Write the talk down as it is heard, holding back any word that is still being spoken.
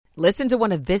Listen to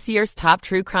one of this year's top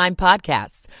true crime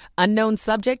podcasts. Unknown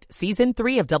Subject, Season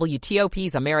 3 of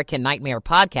WTOP's American Nightmare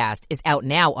podcast is out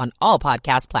now on all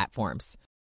podcast platforms.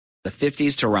 The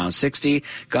 50s to around 60,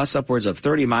 gusts upwards of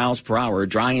 30 miles per hour,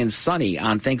 dry and sunny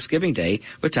on Thanksgiving Day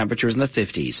with temperatures in the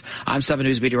 50s. I'm 7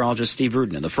 News meteorologist Steve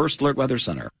Rudin in the First Alert Weather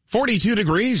Center. 42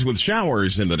 degrees with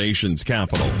showers in the nation's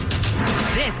capital.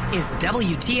 This is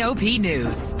WTOP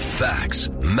News. Facts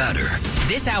matter.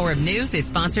 This hour of news is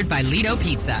sponsored by Lido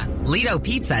Pizza. Lido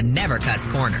Pizza never cuts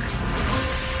corners.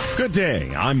 Good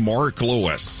day. I'm Mark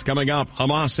Lewis. Coming up,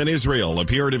 Hamas and Israel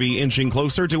appear to be inching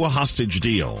closer to a hostage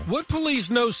deal. What police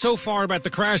know so far about the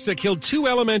crash that killed 2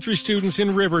 elementary students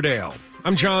in Riverdale?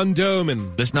 I'm John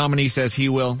Doman. This nominee says he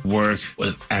will work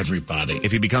with everybody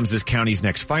if he becomes this county's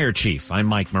next fire chief. I'm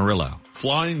Mike Murillo.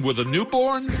 Flying with a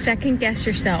newborn? Second guess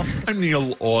yourself. I'm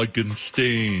Neil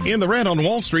Augenstein. In the red on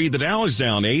Wall Street, the Dow is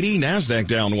down 80, NASDAQ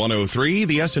down 103,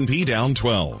 the S&P down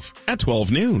 12. At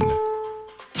 12 noon.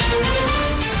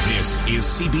 This is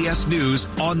CBS News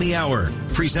on the Hour,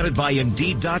 presented by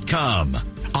Indeed.com.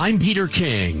 I'm Peter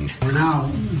King. We're now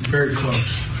very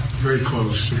close. Very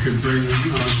close. We could bring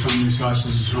some of these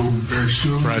hostages home very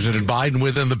soon. President Biden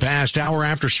within the past hour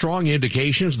after strong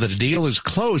indications that a deal is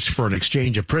close for an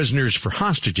exchange of prisoners for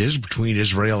hostages between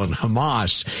Israel and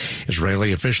Hamas.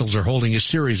 Israeli officials are holding a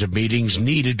series of meetings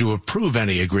needed to approve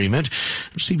any agreement.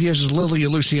 CBS's Lilia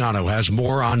Luciano has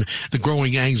more on the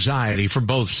growing anxiety from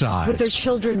both sides. With their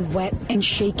children wet and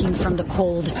shaking from the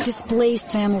cold,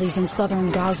 displaced families in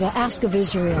southern Gaza ask of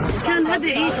Israel,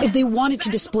 if they wanted to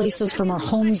displace us from our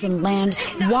homes and land,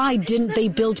 why didn't they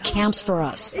build camps for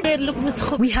us?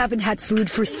 We haven't had food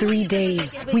for 3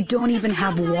 days. We don't even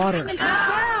have water.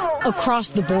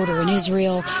 Across the border in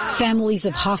Israel, families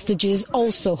of hostages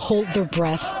also hold their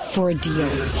breath for a deal.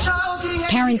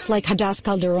 Parents like Hadas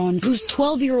Calderon, whose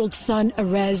 12-year-old son,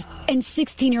 Erez, and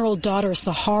 16-year-old daughter,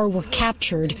 Sahar, were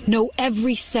captured, know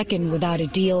every second without a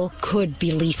deal could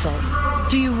be lethal.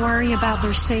 Do you worry about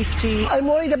their safety? I'm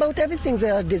worried about everything.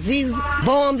 There are disease,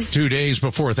 bombs. 2 days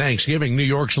before Thanksgiving, New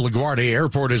York's LaGuardia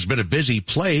Airport has been a busy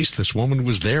place. This woman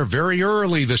was there very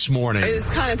early this morning. It's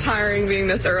kind of tiring being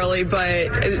this early, but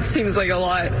it seems like a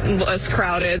lot less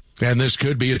crowded. And this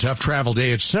could be a tough travel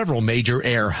day at several major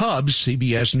air hubs.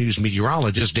 CBS News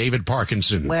meteorologist David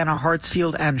Parkinson. Atlanta,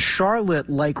 Hartsfield, and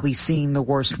Charlotte likely seeing the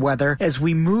worst weather. As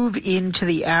we move into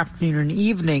the afternoon and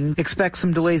evening, expect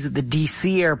some delays at the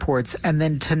D.C. airports. And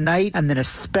then tonight, and then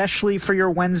especially for your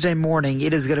Wednesday morning,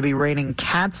 it is going to be raining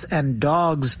cats and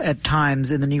dogs at times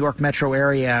in the New York metro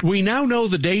area. We now know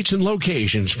the dates and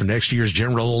locations for next year's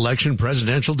general election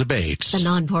presidential debates. The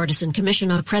Nonpartisan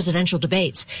Commission on Presidential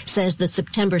Debates says the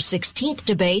September 16th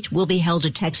debate will be held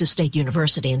at Texas State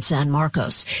University in San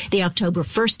Marcos. The October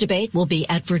 1st debate will be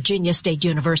at Virginia State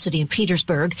University in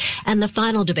Petersburg, and the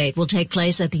final debate will take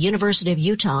place at the University of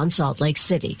Utah in Salt Lake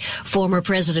City. Former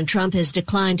President Trump has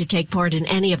declined to take part in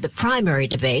any of the primary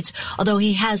debates, although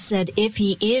he has said if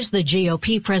he is the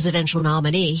GOP presidential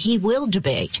nominee, he will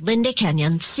debate. Linda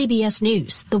Kenyon, CBS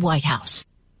News, the White House.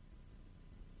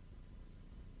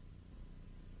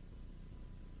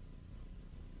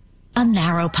 A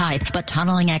narrow pipe, but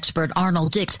tunneling expert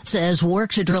Arnold Dix says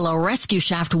work to drill a rescue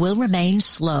shaft will remain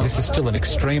slow. This is still an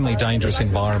extremely dangerous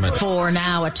environment. For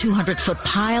now, a 200-foot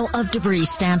pile of debris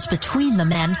stands between the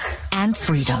men and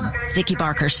freedom. Vicki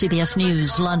Barker, CBS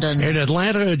News, London. In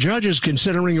Atlanta, a judge is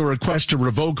considering a request to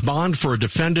revoke bond for a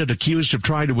defendant accused of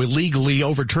trying to illegally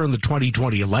overturn the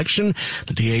 2020 election.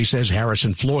 The DA says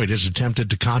Harrison Floyd has attempted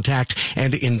to contact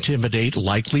and intimidate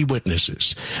likely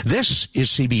witnesses. This is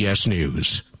CBS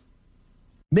News.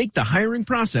 Make the hiring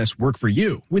process work for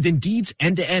you. With Indeed's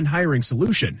end-to-end hiring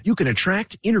solution, you can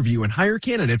attract, interview, and hire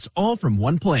candidates all from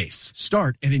one place.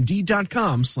 Start at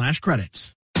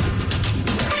Indeed.com/credits.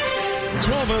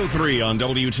 12:03 on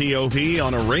WTOP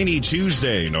on a rainy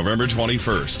Tuesday, November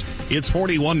 21st. It's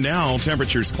 41 now,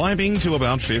 temperatures climbing to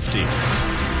about 50.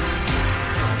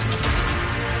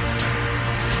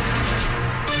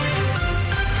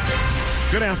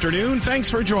 Good afternoon. Thanks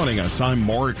for joining us. I'm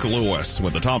Mark Lewis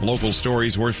with the top local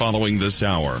stories we're following this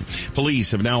hour.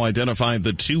 Police have now identified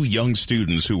the 2 young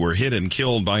students who were hit and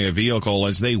killed by a vehicle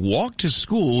as they walked to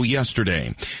school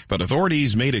yesterday. But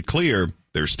authorities made it clear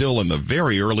they're still in the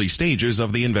very early stages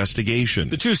of the investigation.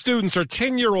 The 2 students are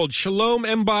 10-year-old Shalom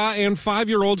Mba and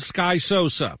 5-year-old Sky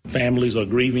Sosa. Families are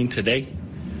grieving today.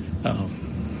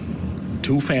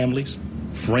 2 families,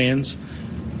 friends,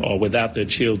 are without their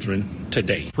children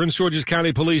today. Prince George's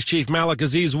County Police Chief Malik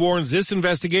Aziz warns this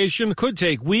investigation could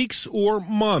take weeks or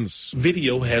months.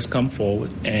 Video has come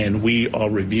forward, and we are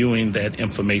reviewing that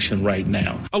information right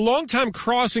now. A longtime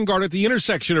crossing guard at the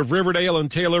intersection of Riverdale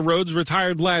and Taylor Roads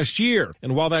retired last year.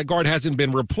 And while that guard hasn't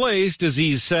been replaced,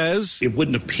 Aziz says, it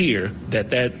wouldn't appear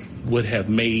that would have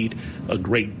made a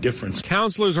great difference.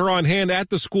 Counselors are on hand at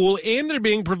the school, and they're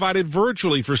being provided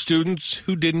virtually for students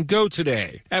who didn't go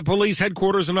today. At police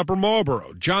headquarters in Upper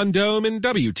Marlboro, John Dome in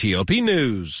WTOP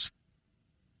News.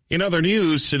 In other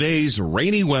news, today's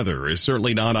rainy weather is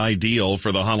certainly not ideal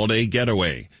for the holiday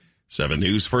getaway. 7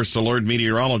 News First Alert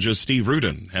meteorologist Steve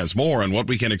Rudin has more on what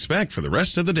we can expect for the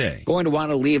rest of the day. Going to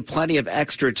want to leave plenty of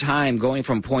extra time going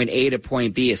from point A to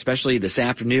point B, especially this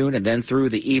afternoon and then through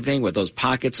the evening with those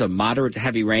pockets of moderate to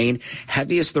heavy rain.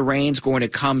 Heaviest the rain's going to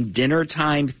come dinner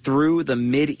time through the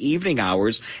mid-evening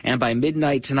hours, and by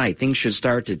midnight tonight, things should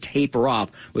start to taper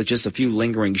off with just a few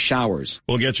lingering showers.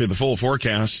 We'll get you the full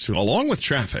forecast along with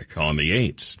traffic on the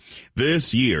 8s.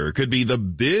 This year could be the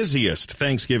busiest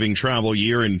Thanksgiving travel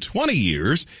year in 20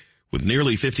 years, with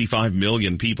nearly 55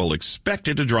 million people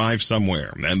expected to drive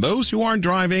somewhere. And those who aren't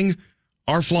driving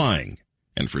are flying.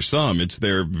 And for some, it's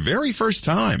their very first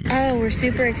time. Oh, we're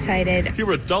super excited.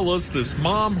 Here at Dulles, this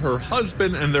mom, her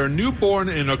husband, and their newborn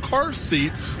in a car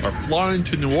seat are flying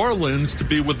to New Orleans to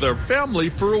be with their family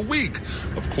for a week.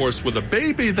 Of course, with a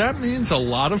baby, that means a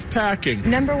lot of packing.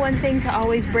 Number one thing to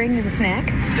always bring is a snack.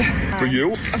 For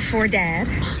you? For Dad.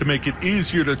 To make it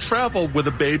easier to travel with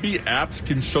a baby, apps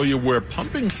can show you where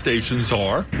pumping stations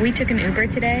are. We took an Uber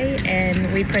today,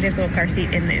 and we put his little car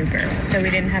seat in the Uber, so we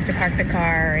didn't have to park the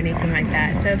car or anything like that.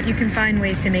 So you can find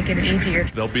ways to make it easier.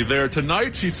 They'll be there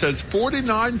tonight. She says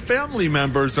 49 family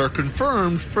members are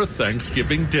confirmed for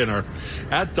Thanksgiving dinner.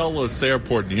 At Dulles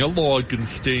Airport, Neil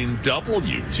Augenstein,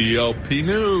 WTOP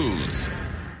News.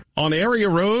 On area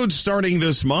roads starting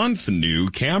this month, new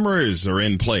cameras are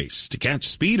in place to catch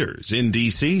speeders in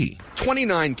D.C.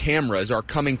 29 cameras are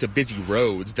coming to busy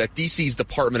roads that D.C.'s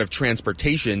Department of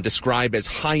Transportation describe as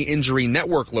high-injury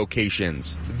network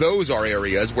locations. Those are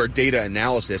areas where data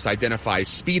analysis identifies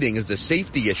speeding as a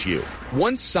safety issue.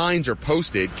 Once signs are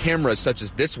posted, cameras such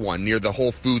as this one near the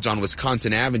Whole Foods on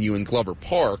Wisconsin Avenue in Glover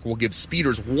Park will give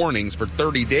speeders warnings for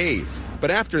 30 days.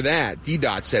 But after that,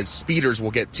 DDOT says speeders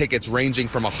will get tickets ranging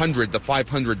from $100 to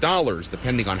 $500,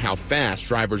 depending on how fast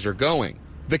drivers are going.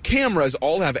 The cameras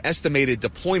all have estimated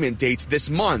deployment dates this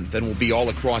month and will be all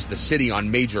across the city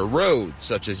on major roads,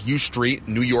 such as U Street,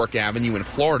 New York Avenue, and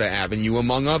Florida Avenue,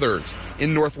 among others.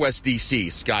 In Northwest D.C.,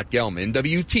 Scott Gelman,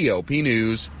 WTOP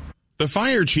News. The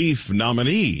fire chief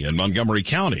nominee in Montgomery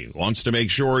County wants to make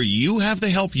sure you have the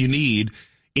help you need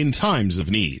in times of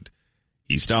need.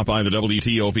 He stopped by the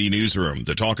WTOP newsroom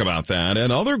to talk about that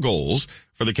and other goals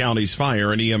for the county's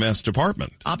fire and EMS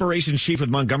department. Operations Chief with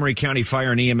Montgomery County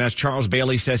Fire and EMS Charles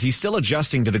Bailey says he's still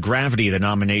adjusting to the gravity of the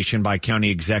nomination by County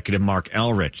Executive Mark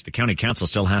Elrich. The County Council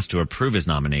still has to approve his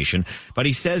nomination, but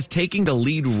he says taking the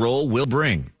lead role will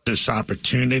bring this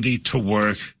opportunity to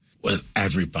work with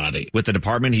everybody. With the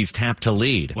department he's tapped to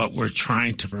lead. What we're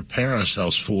trying to prepare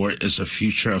ourselves for is a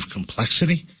future of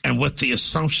complexity and with the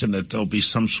assumption that there'll be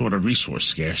some sort of resource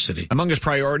scarcity. Among his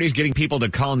priorities, getting people to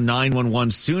call 911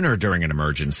 sooner during an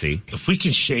emergency. If we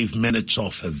can shave minutes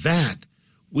off of that,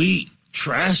 we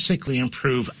drastically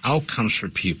improve outcomes for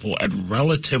people at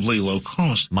relatively low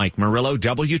cost. Mike Murillo,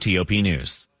 WTOP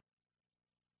News.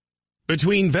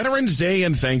 Between Veterans Day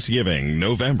and Thanksgiving,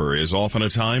 November is often a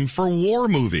time for war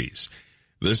movies.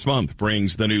 This month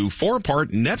brings the new 4-part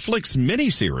Netflix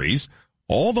miniseries,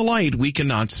 All the Light We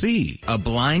Cannot See. A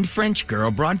blind French girl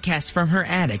broadcasts from her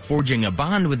attic, forging a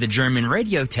bond with the German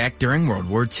radio tech during World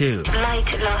War II.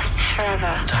 Light lasts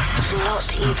forever.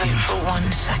 Not even for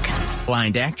 1 second.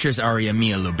 Blind actress Aria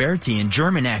Mia Luberti and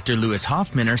German actor Louis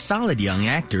Hoffman are solid young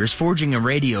actors, forging a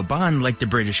radio bond like the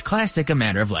British classic A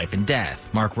Matter of Life and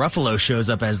Death. Mark Ruffalo shows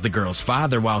up as the girl's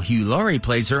father, while Hugh Laurie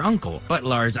plays her uncle. But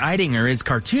Lars Eidinger is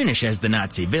cartoonish as the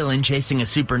Nazi villain, chasing a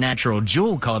supernatural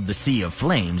jewel called the Sea of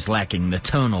Flames, lacking the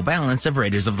tonal balance of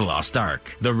Raiders of the Lost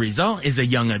Ark. The result is a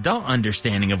young adult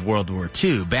understanding of World War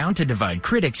II, bound to divide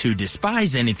critics who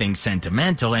despise anything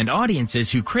sentimental and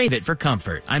audiences who crave it for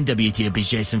comfort. I'm WTOP's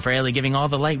Jason Fraley, giving All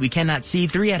the Light We Cannot See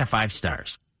 3 out of 5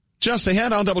 stars. Just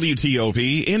ahead on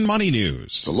WTOP in Money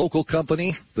News. The local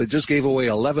company that just gave away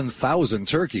 11,000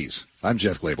 turkeys. I'm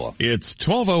Jeff Claybaugh. It's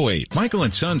 12:08. Michael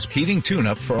 & Son's heating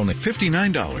tune-up for only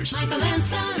 $59. Michael &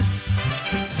 Son.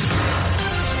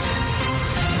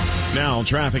 Now,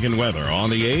 traffic and weather on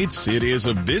the 8s. It is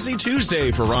a busy Tuesday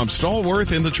for Rob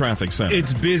Stallworth in the traffic center.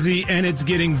 It's busy and it's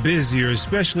getting busier,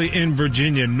 especially in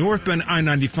Virginia. Northbound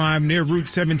I-95 near Route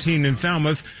 17 in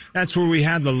Falmouth. That's where we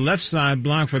had the left side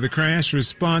blocked for the crash.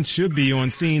 Response should be on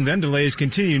scene. Then delays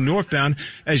continue northbound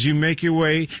as you make your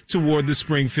way toward the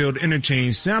Springfield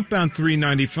interchange. Southbound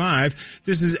 395.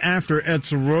 This is after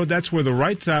Edsel Road. That's where the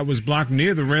right side was blocked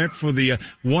near the ramp for the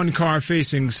one car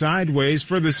facing sideways.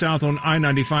 Further south on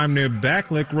I-95 near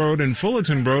Backlick Road and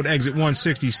Fullerton Road, exit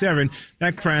 167.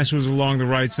 That crash was along the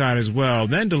right side as well.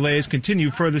 Then delays continue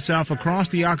further south across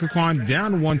the Occoquan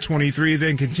down 123,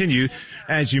 then continue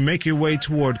as you make your way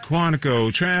toward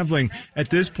Quantico. Traveling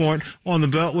at this point on the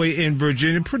Beltway in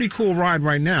Virginia. Pretty cool ride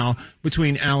right now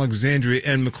between Alexandria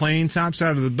and McLean. Top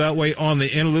side of the Beltway on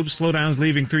the inner loop. Slowdowns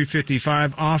leaving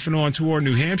 355 off and on toward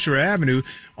New Hampshire Avenue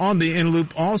on the inner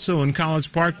loop. Also in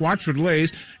College Park, watch for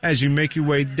delays as you make your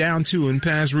way down to and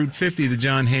past Route 50, the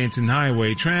John Hanson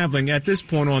Highway. Traveling at this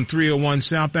point on 301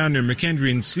 southbound near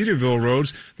McKendree and Cedarville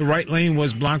roads. The right lane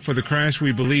was blocked for the crash.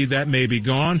 We believe that may be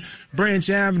gone. Branch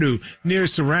Avenue near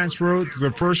Surratt's Road,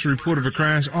 the first report of a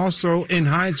crash. Also in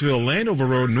Hydesville, Landover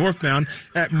Road northbound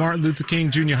at Martin Luther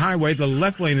King Jr. Highway. The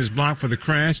left lane is blocked for the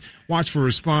crash. Watch for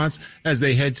response as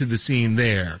they head to the scene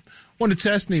there. Want to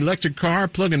test an electric car?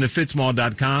 Plug into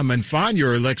Fitzmall.com and find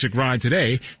your electric ride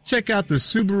today. Check out the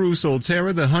Subaru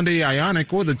Solterra, the Hyundai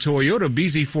Ioniq, or the Toyota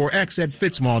BZ4X at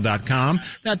Fitzmall.com.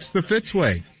 That's the Fitz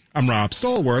way. I'm Rob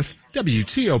Stallworth,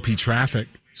 WTOP Traffic.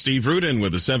 Steve Rudin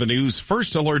with the 7 News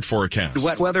First Alert Forecast.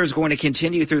 Wet weather is going to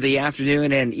continue through the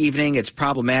afternoon and evening. It's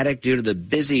problematic due to the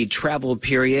busy travel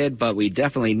period, but we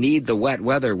definitely need the wet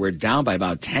weather. We're down by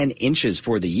about 10 inches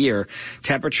for the year.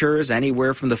 Temperatures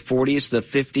anywhere from the 40s to the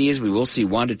 50s. We will see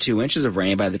 1 to 2 inches of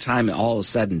rain by the time all is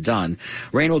said and done.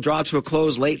 Rain will draw to a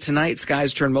close late tonight.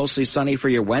 Skies turn mostly sunny for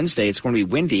your Wednesday. It's going to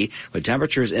be windy with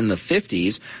temperatures in the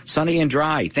 50s. Sunny and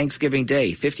dry Thanksgiving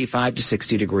Day, 55 to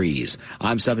 60 degrees.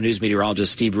 I'm 7 News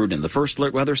meteorologist Steve Rudin, the First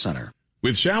Alert Weather Center.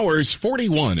 With showers,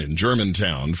 41 in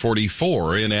Germantown,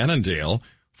 44 in Annandale,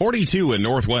 42 in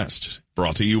Northwest.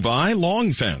 Brought to you by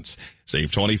Long Fence.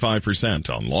 Save 25%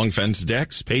 on Long Fence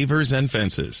decks, pavers, and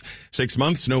fences. 6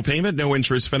 months, no payment, no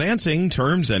interest financing.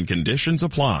 Terms and conditions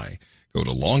apply. Go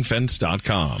to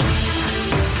longfence.com.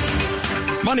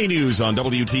 Money news on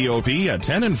WTOP at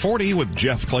 10 and 40 with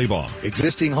Jeff Claybaugh.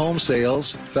 Existing home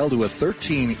sales fell to a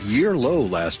 13-year low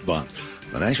last month.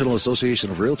 The National Association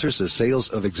of Realtors says sales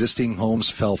of existing homes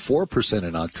fell 4%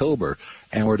 in October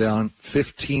and were down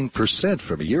 15%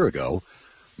 from a year ago.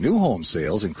 New home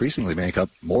sales increasingly make up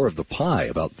more of the pie,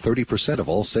 about 30% of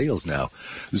all sales now.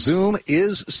 Zoom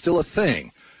is still a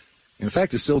thing. In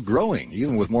fact, it's still growing,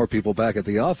 even with more people back at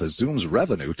the office. Zoom's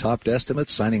revenue topped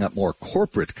estimates, signing up more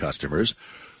corporate customers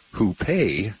who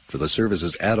pay for the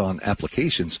service's add-on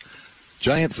applications.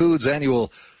 Giant Foods'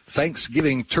 annual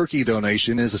Thanksgiving turkey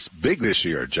donation is big this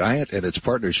year. Giant and its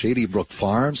partner Shady Brook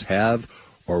Farms have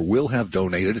or will have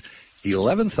donated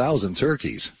 11,000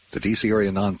 turkeys to D.C.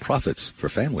 area nonprofits for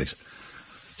families.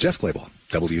 Jeff Claybaugh,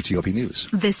 WTOP News.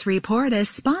 This report is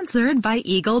sponsored by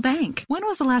Eagle Bank. When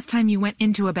was the last time you went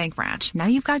into a bank branch? Now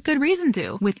you've got good reason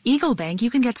to. With Eagle Bank, you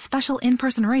can get special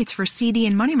in-person rates for CD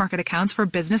and money market accounts for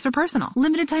business or personal.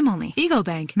 Limited time only. Eagle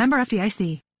Bank, member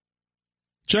FDIC.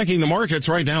 Checking the markets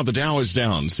right now, the Dow is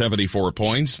down 74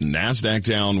 points, NASDAQ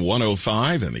down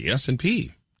 105, and the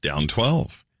S&P down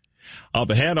 12. Up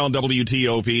ahead on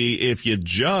WTOP, if you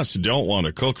just don't want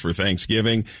to cook for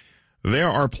Thanksgiving, there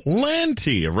are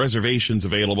plenty of reservations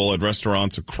available at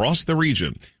restaurants across the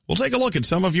region. We'll take a look at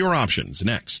some of your options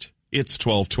next. It's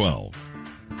 12:12.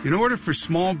 In order for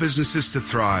small businesses to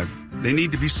thrive, they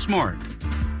need to be smart,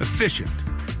 efficient,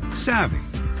 savvy,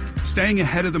 staying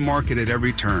ahead of the market at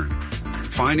every turn,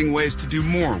 finding ways to do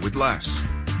more with less,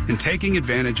 and taking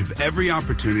advantage of every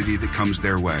opportunity that comes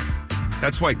their way.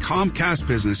 That's why Comcast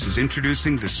Business is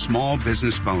introducing the Small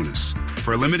Business Bonus.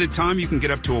 For a limited time, you can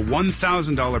get up to a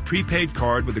 $1,000 prepaid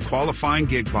card with a qualifying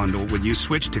gig bundle when you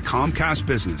switch to Comcast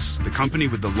Business, the company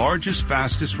with the largest,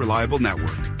 fastest, reliable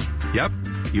network. Yep,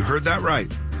 you heard that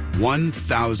right.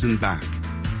 1,000 back.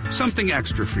 Something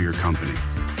extra for your company.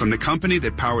 From the company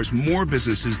that powers more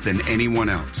businesses than anyone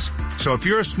else. So if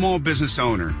you're a small business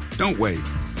owner, don't wait.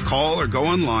 Call or go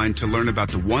online to learn about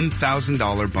the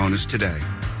 $1,000 bonus today.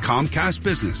 Comcast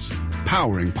Business,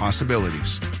 powering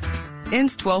possibilities.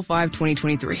 Ends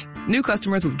 12/5/2023. New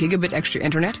customers with Gigabit Extra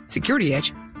Internet, Security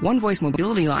Edge, One Voice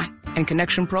Mobility Line, and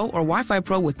Connection Pro or Wi-Fi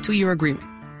Pro with 2-year agreement.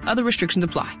 Other restrictions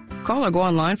apply. Call or go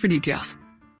online for details.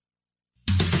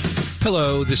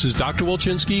 Hello, this is Dr.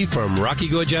 Wolchinski from Rocky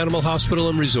Gorge Animal Hospital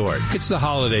and Resort. It's the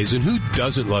holidays, and who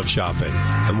doesn't love shopping?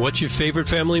 And what's your favorite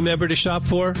family member to shop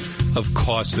for? Of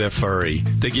course, they're furry.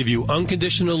 They give you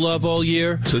unconditional love all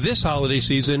year, so this holiday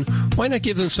season, why not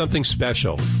give them something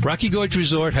special? Rocky Gorge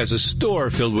Resort has a store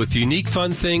filled with unique,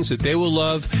 fun things that they will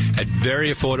love at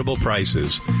very affordable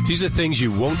prices. These are things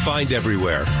you won't find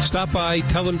everywhere. Stop by,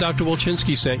 tell them Dr.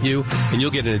 Wolchinski sent you, and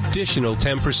you'll get an additional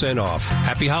 10% off.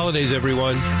 Happy holidays,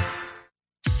 everyone.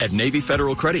 At Navy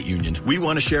Federal Credit Union, we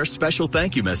want to share special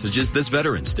thank you messages this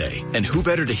Veterans Day. And who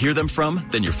better to hear them from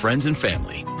than your friends and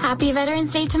family? Happy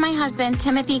Veterans Day to my husband,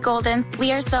 Timothy Golden.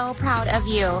 We are so proud of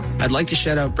you. I'd like to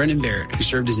shout out Brendan Barrett, who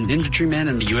served as an infantryman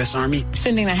in the U.S. Army.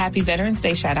 Sending a happy Veterans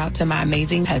Day shout out to my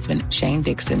amazing husband, Shane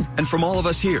Dixon. And from all of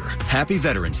us here, happy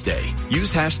Veterans Day.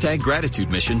 Use hashtag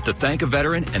Gratitude Mission to thank a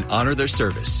veteran and honor their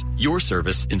service. Your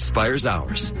service inspires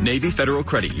ours. Navy Federal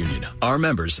Credit Union. Our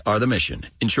members are the mission.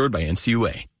 Insured by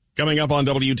NCUA. Coming up on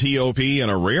WTOP,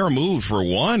 and a rare move for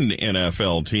one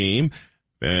NFL team.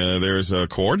 There's a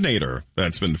coordinator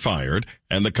that's been fired,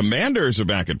 and the Commanders are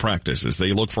back at practice as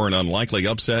they look for an unlikely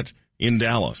upset in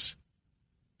Dallas.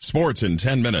 Sports in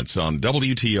 10 minutes on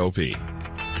WTOP.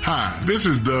 Hi, this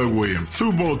is Doug Williams,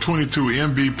 Super Bowl 22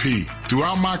 MVP.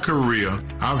 Throughout my career,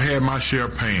 I've had my share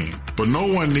of pain, but no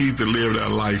one needs to live their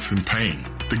life in pain.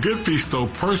 The Good Feet Store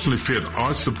personally fit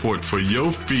arch support for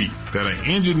your feet that are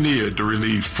engineered to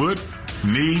relieve foot,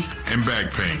 knee, and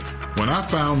back pain. When I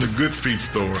found the Good Feet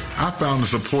Store, I found the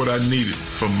support I needed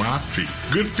for my feet.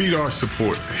 Good Feet Arch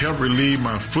Support helped relieve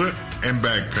my foot and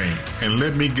back pain and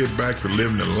let me get back to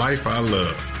living the life I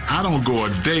love. I don't go a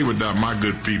day without my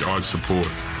Good Feet Arch Support.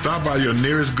 Stop by your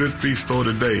nearest Good Feet store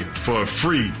today for a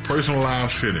free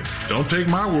personalized fitting. Don't take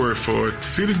my word for it.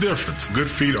 See the difference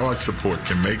Good Feet Arch Support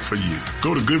can make for you.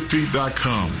 Go to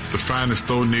goodfeet.com to find the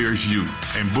store nearest you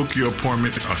and book your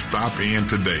appointment or stop in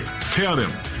today. Tell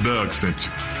them Doug sent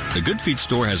you. The Good Feet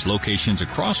store has locations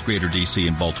across Greater D.C.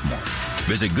 and Baltimore.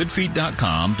 Visit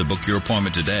goodfeet.com to book your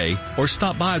appointment today or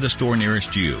stop by the store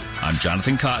nearest you. I'm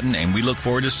Jonathan Cotton, and we look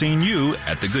forward to seeing you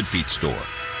at the Good Feet store.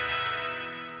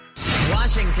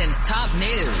 Washington's top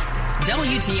news,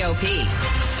 WTOP.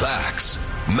 Facts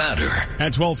matter.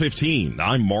 At 12:15,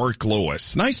 I'm Mark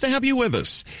Lewis. Nice to have you with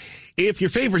us. If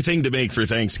your favorite thing to make for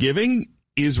Thanksgiving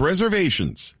is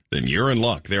reservations, then you're in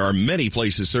luck. There are many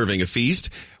places serving a feast,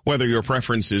 whether your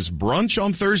preference is brunch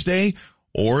on Thursday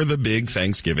or the big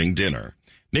Thanksgiving dinner.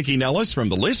 Nikki Nellis from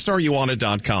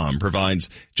thelistareyouonit.com provides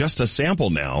just a sample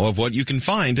now of what you can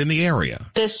find in the area.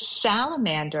 The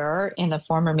Salamander in the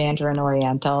former Mandarin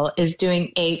Oriental is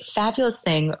doing a fabulous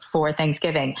thing for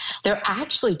Thanksgiving. They're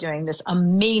actually doing this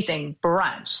amazing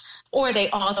brunch, or they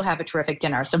also have a terrific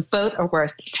dinner. So both are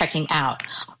worth checking out.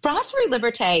 Brasserie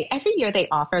Liberté, every year they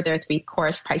offer their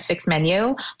 3-course price fix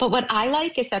menu. But what I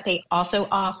like is that they also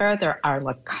offer their a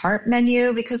la carte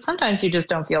menu, because sometimes you just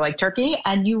don't feel like turkey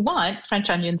and you want French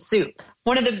onion soup.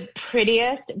 One of the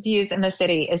prettiest views in the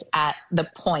city is at the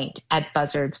Point, at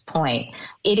Buzzards Point.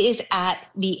 It is at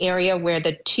the area where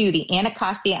the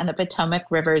Anacostia and the Potomac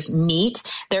rivers meet.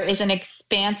 There is an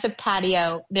expansive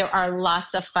patio. There are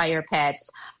lots of fire pits.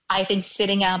 I think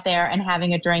sitting out there and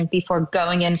having a drink before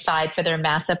going inside for their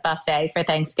massive buffet for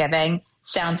Thanksgiving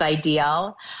sounds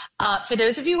ideal. For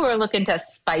those of you who are looking to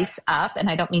spice up, and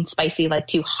I don't mean spicy like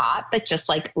too hot, but just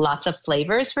like lots of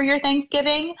flavors for your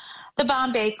Thanksgiving, the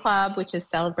Bombay Club, which is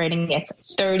celebrating its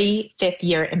 35th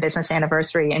year in business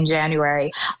anniversary in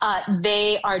January,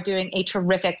 they are doing a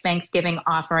terrific Thanksgiving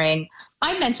offering.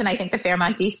 I mention, I think, the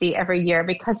Fairmont DC every year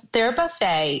because their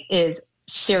buffet is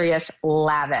serious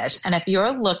lavish. And if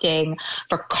you're looking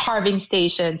for carving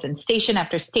stations and station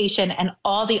after station and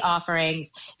all the offerings,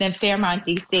 then Fairmont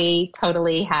DC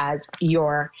totally has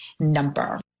your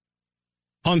number.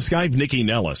 On Skype, Nikki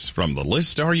Nellis from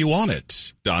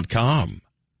thelistareyouonit.com.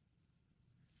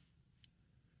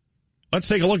 Let's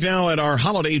take a look now at our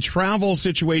holiday travel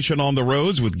situation on the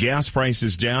roads with gas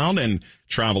prices down and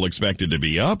travel expected to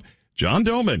be up. John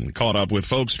Doman caught up with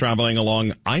folks traveling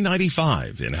along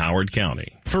I-95 in Howard County.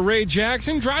 For Ray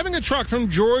Jackson, driving a truck from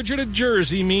Georgia to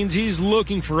Jersey means he's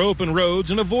looking for open roads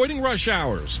and avoiding rush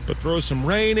hours. But throw some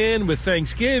rain in with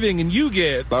Thanksgiving and you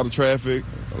get a lot of traffic,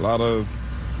 a lot of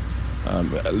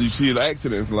you see the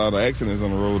accidents, a lot of accidents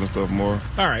on the road and stuff more.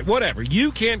 All right, whatever.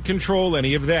 You can't control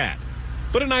any of that.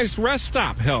 But a nice rest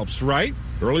stop helps, right?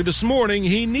 Early this morning,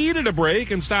 he needed a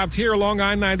break and stopped here along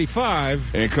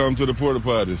I-95. And come to the porta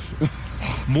potties.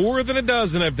 More than a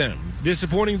dozen of them,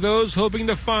 disappointing those hoping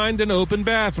to find an open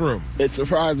bathroom. It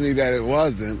surprised me that it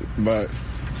wasn't, but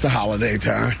it's the holiday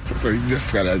time, so you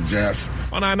just got to adjust.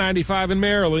 On I-95 in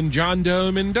Maryland, John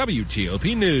Doman,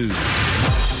 WTOP News.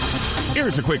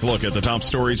 Here's a quick look at the top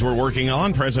stories we're working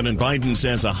on. President Biden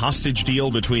says a hostage deal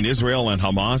between Israel and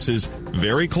Hamas is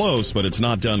very close, but it's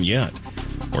not done yet.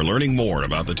 We're learning more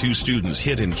about the two students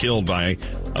hit and killed by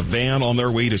a van on their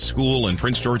way to school in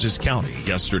Prince George's County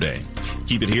yesterday.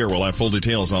 Keep it here. We'll have full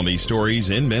details on these stories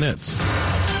in minutes.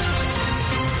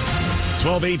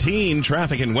 12:18,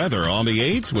 traffic and weather on the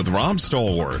 8s with Rob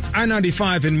Stallworth.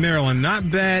 I-95 in Maryland,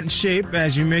 not bad shape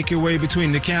as you make your way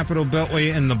between the Capitol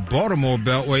Beltway and the Baltimore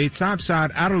Beltway. Topside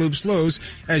outer loop slows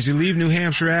as you leave New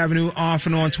Hampshire Avenue off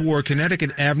and on toward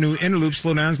Connecticut Avenue. Inner loop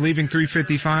slowdowns leaving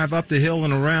 355 up the hill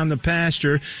and around the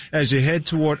pasture as you head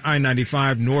toward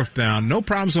I-95 northbound. No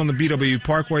problems on the BW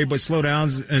Parkway, but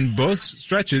slowdowns in both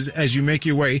stretches as you make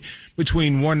your way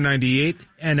between 198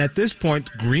 and at this point,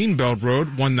 Greenbelt Road,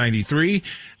 193.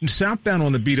 Southbound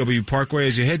on the BW Parkway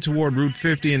as you head toward Route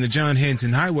 50 and the John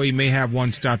Hanson Highway, you may have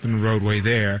one stopped in the roadway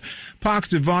there.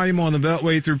 Pockets of volume on the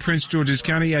Beltway through Prince George's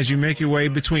County as you make your way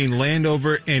between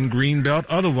Landover and Greenbelt.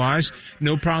 Otherwise,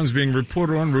 no problems being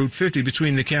reported on Route 50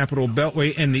 between the Capitol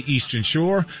Beltway and the Eastern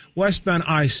Shore. Westbound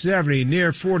I-70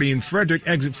 near 40 in Frederick,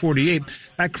 exit 48.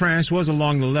 That crash was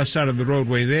along the left side of the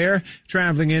roadway there.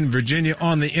 Traveling in Virginia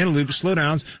on the inner loop,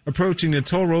 slowdowns approaching the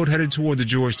toll road headed toward the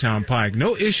Georgetown Pike.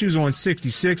 No issues on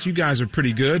 66. You guys are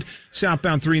pretty good.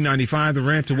 Southbound 395, the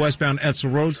ramp to westbound Etzel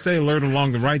Road. Stay alert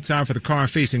along the right side for the car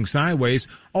facing sideways.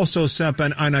 Also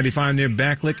southbound I-95 near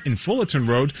Backlick and Fullerton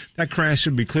Road. That crash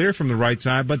should be clear from the right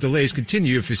side, but delays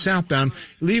continue if you're southbound,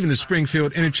 leaving the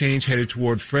Springfield interchange headed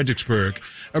toward Fredericksburg.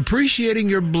 Appreciating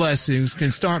your blessings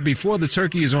can start before the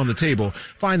turkey is on the table.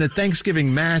 Find the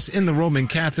Thanksgiving Mass in the Roman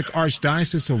Catholic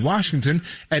Archdiocese of Washington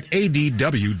at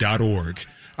adw.org.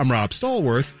 I'm Rob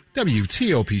Stallworth,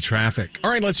 WTOP Traffic.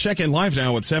 All right, let's check in live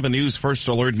now with 7 News First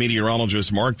Alert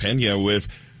meteorologist Mark Pena with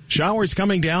showers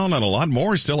coming down and a lot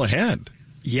more still ahead.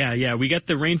 Yeah. We got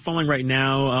the rain falling right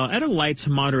now at a light to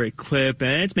moderate clip,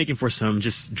 and it's making for some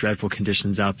just dreadful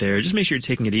conditions out there. Just make sure you're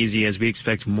taking it easy as we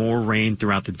expect more rain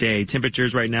throughout the day.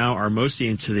 Temperatures right now are mostly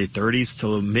into the 30s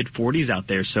to mid-40s out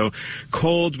there. So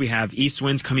cold. We have east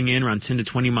winds coming in around 10 to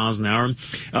 20 miles an hour.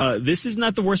 This is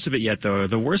not the worst of it yet, though.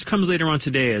 The worst comes later on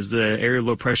today as the area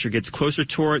low pressure gets closer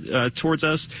towards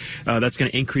us. That's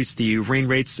going to increase the rain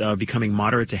rates, becoming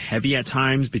moderate to heavy at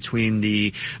times between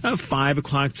the 5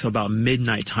 o'clock to about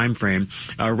midnight time frame.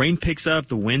 Rain picks up,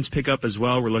 the winds pick up as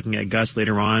well. We're looking at gusts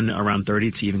later on around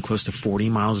 30 to even close to 40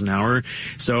 miles an hour.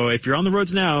 So if you're on the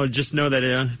roads now, just know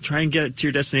that try and get to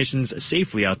your destinations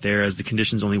safely out there as the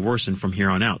conditions only worsen from here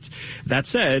on out. That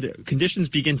said, conditions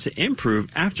begin to improve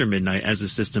after midnight as the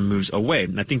system moves away.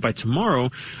 And I think by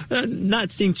tomorrow,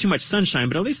 not seeing too much sunshine,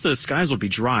 but at least the skies will be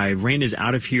dry. Rain is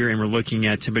out of here, and we're looking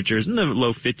at temperatures in the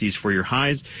low 50s for your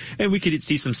highs, and we could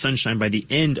see some sunshine by the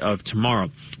end of tomorrow.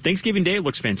 Thanksgiving Day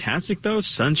looks fantastic, though.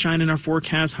 Sunshine in our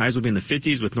forecast. Highs will be in the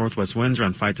 50s with northwest winds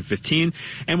around 5 to 15.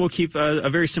 And we'll keep a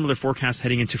very similar forecast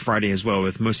heading into Friday as well,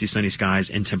 with mostly sunny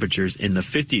skies and temperatures in the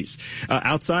 50s.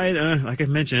 Outside, like I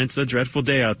mentioned, it's a dreadful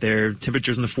day out there.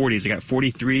 Temperatures in the 40s. I got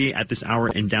 43 at this hour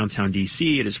in downtown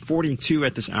D.C. It is 42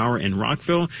 at this hour in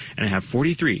Rockville. And I have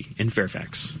 43 in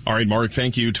Fairfax. All right, Mark,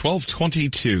 thank you.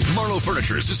 12:22. Marlowe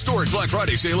Furniture's historic Black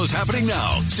Friday sale is happening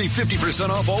now. Save 50%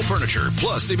 off all furniture,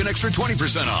 plus save an extra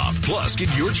 20% off. Plus, get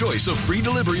your choice of free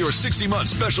delivery or 60-month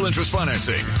special interest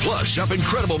financing. Plus, shop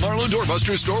incredible Marlowe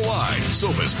doorbusters store-wide.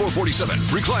 Sofas, $447.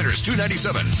 Recliners,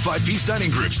 $297. 5-piece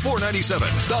dining groups, $497.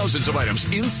 Thousands of items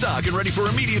in stock and ready for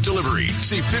immediate delivery.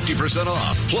 Save 50%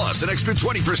 off. Plus, an extra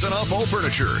 20% off all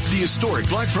furniture. The historic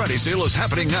Black Friday sale is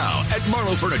happening now at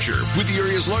Marlowe Furniture, with the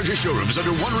area's largest showrooms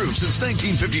under one roof since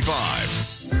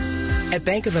 1955. At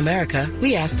Bank of America,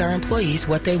 we asked our employees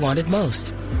what they wanted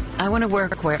most. I want to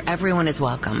work where everyone is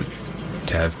welcome.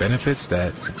 To have benefits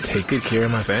that take good care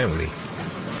of my family.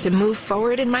 To move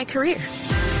forward in my career.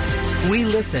 We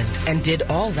listened and did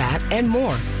all that and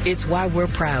more. It's why we're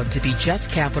proud to be Just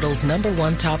Capital's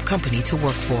 #1 top company to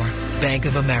work for. Bank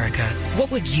of America. What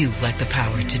would you like the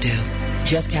power to do?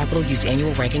 Just Capital used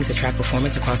annual rankings to track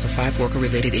performance across the 5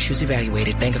 worker-related issues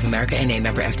evaluated. Bank of America N.A.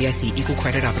 member FDIC. Equal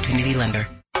credit opportunity lender.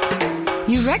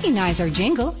 You recognize our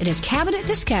jingle. It is Cabinet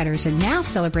Discounters, and now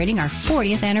celebrating our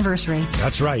 40th anniversary.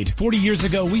 That's right. 40 years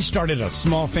ago, we started a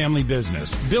small family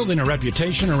business, building a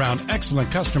reputation around excellent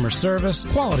customer service,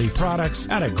 quality products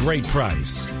at a great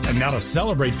price. And now to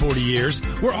celebrate 40 years,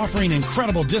 we're offering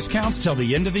incredible discounts till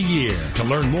the end of the year. To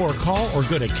learn more, call or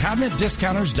go to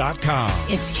CabinetDiscounters.com.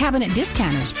 It's Cabinet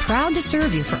Discounters, proud to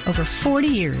serve you for over 40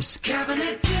 years.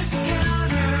 Cabinet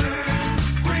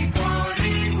Discounters. Great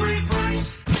quality, great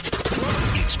price.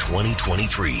 It's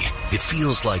 2023. It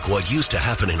feels like what used to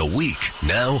happen in a week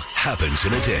now happens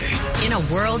in a day. In a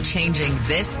world changing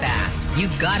this fast,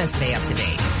 you've got to stay up to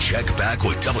date. Check back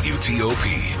with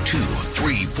WTOP 2,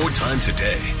 3, 4 times a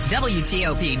day.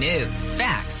 WTOP News.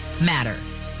 Facts matter.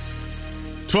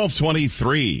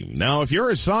 12:23. Now, if you're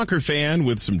a soccer fan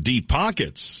with some deep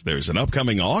pockets, there's an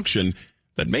upcoming auction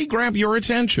that may grab your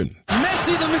attention.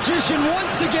 Messi the magician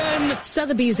once again.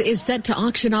 Sotheby's is set to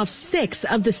auction off 6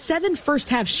 of the 7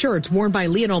 first-half shirts worn by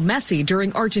Lionel Messi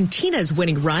during Argentina's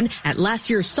winning run at last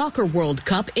year's Soccer World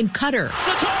Cup in Qatar.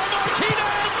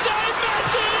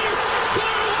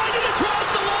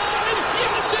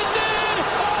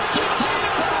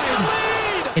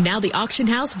 And now the auction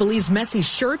house believes Messi's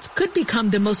shirts could become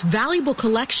the most valuable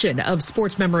collection of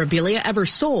sports memorabilia ever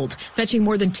sold, fetching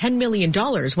more than $10 million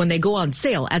when they go on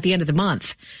sale at the end of the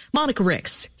month. Monica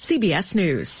Ricks, CBS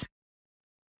News.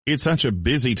 It's such a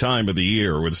busy time of the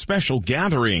year with special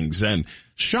gatherings and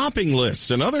shopping lists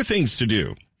and other things to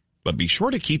do. But be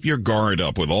sure to keep your guard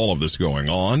up with all of this going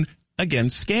on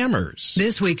against scammers.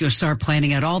 This week, you'll start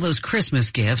planning out all those Christmas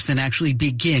gifts and actually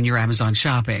begin your Amazon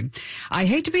shopping. I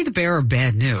hate to be the bearer of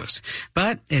bad news,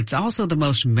 but it's also the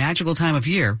most magical time of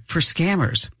year for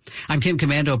scammers. I'm Kim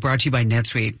Commando, brought to you by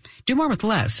NetSuite. Do more with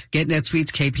less. Get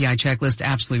NetSuite's KPI checklist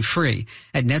absolutely free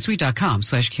at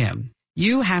netsuite.com/Kim.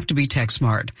 You have to be tech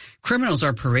smart. Criminals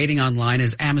are parading online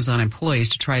as Amazon employees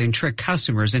to try and trick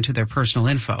customers into their personal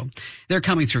info. They're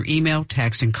coming through email,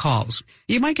 text, and calls.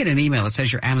 You might get an email that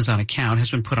says your Amazon account has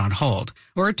been put on hold,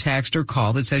 or a text or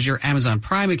call that says your Amazon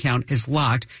Prime account is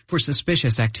locked for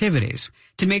suspicious activities.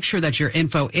 To make sure that your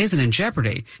info isn't in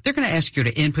jeopardy, they're going to ask you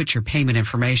to input your payment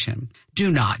information. Do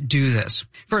not do this.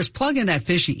 First, plug in that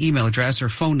fishy email address or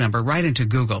phone number right into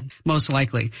Google. Most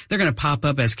likely, they're going to pop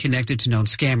up as connected to known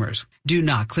scammers. Do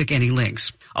not click any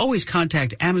links. Always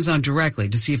contact Amazon directly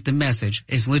to see if the message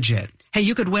is legit. Hey,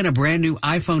 you could win a brand new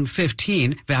iPhone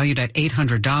 15 valued at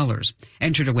 $800.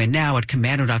 Enter to win now at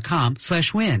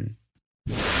commando.com/win.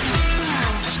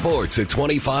 Sports at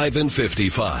 25 and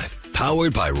 55.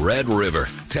 Powered by Red River.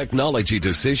 Technology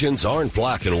decisions aren't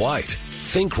black and white.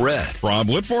 Think red. Rob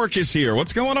Woodfork is here.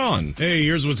 What's going on? Hey,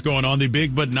 here's what's going on. The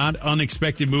big but not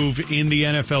unexpected move in the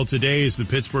NFL today is the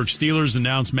Pittsburgh Steelers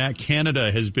announced Matt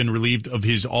Canada has been relieved of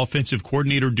his offensive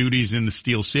coordinator duties in the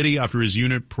Steel City after his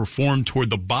unit performed toward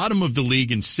the bottom of the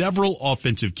league in several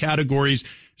offensive categories.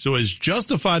 So as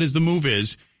justified as the move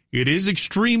is, it is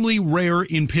extremely rare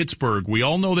in Pittsburgh. We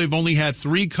all know they've only had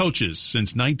 3 coaches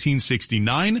since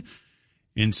 1969.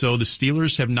 And so the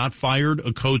Steelers have not fired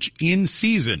a coach in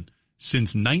season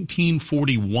since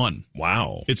 1941.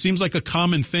 Wow. It seems like a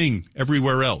common thing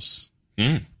everywhere else.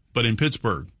 But in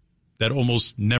Pittsburgh, that almost never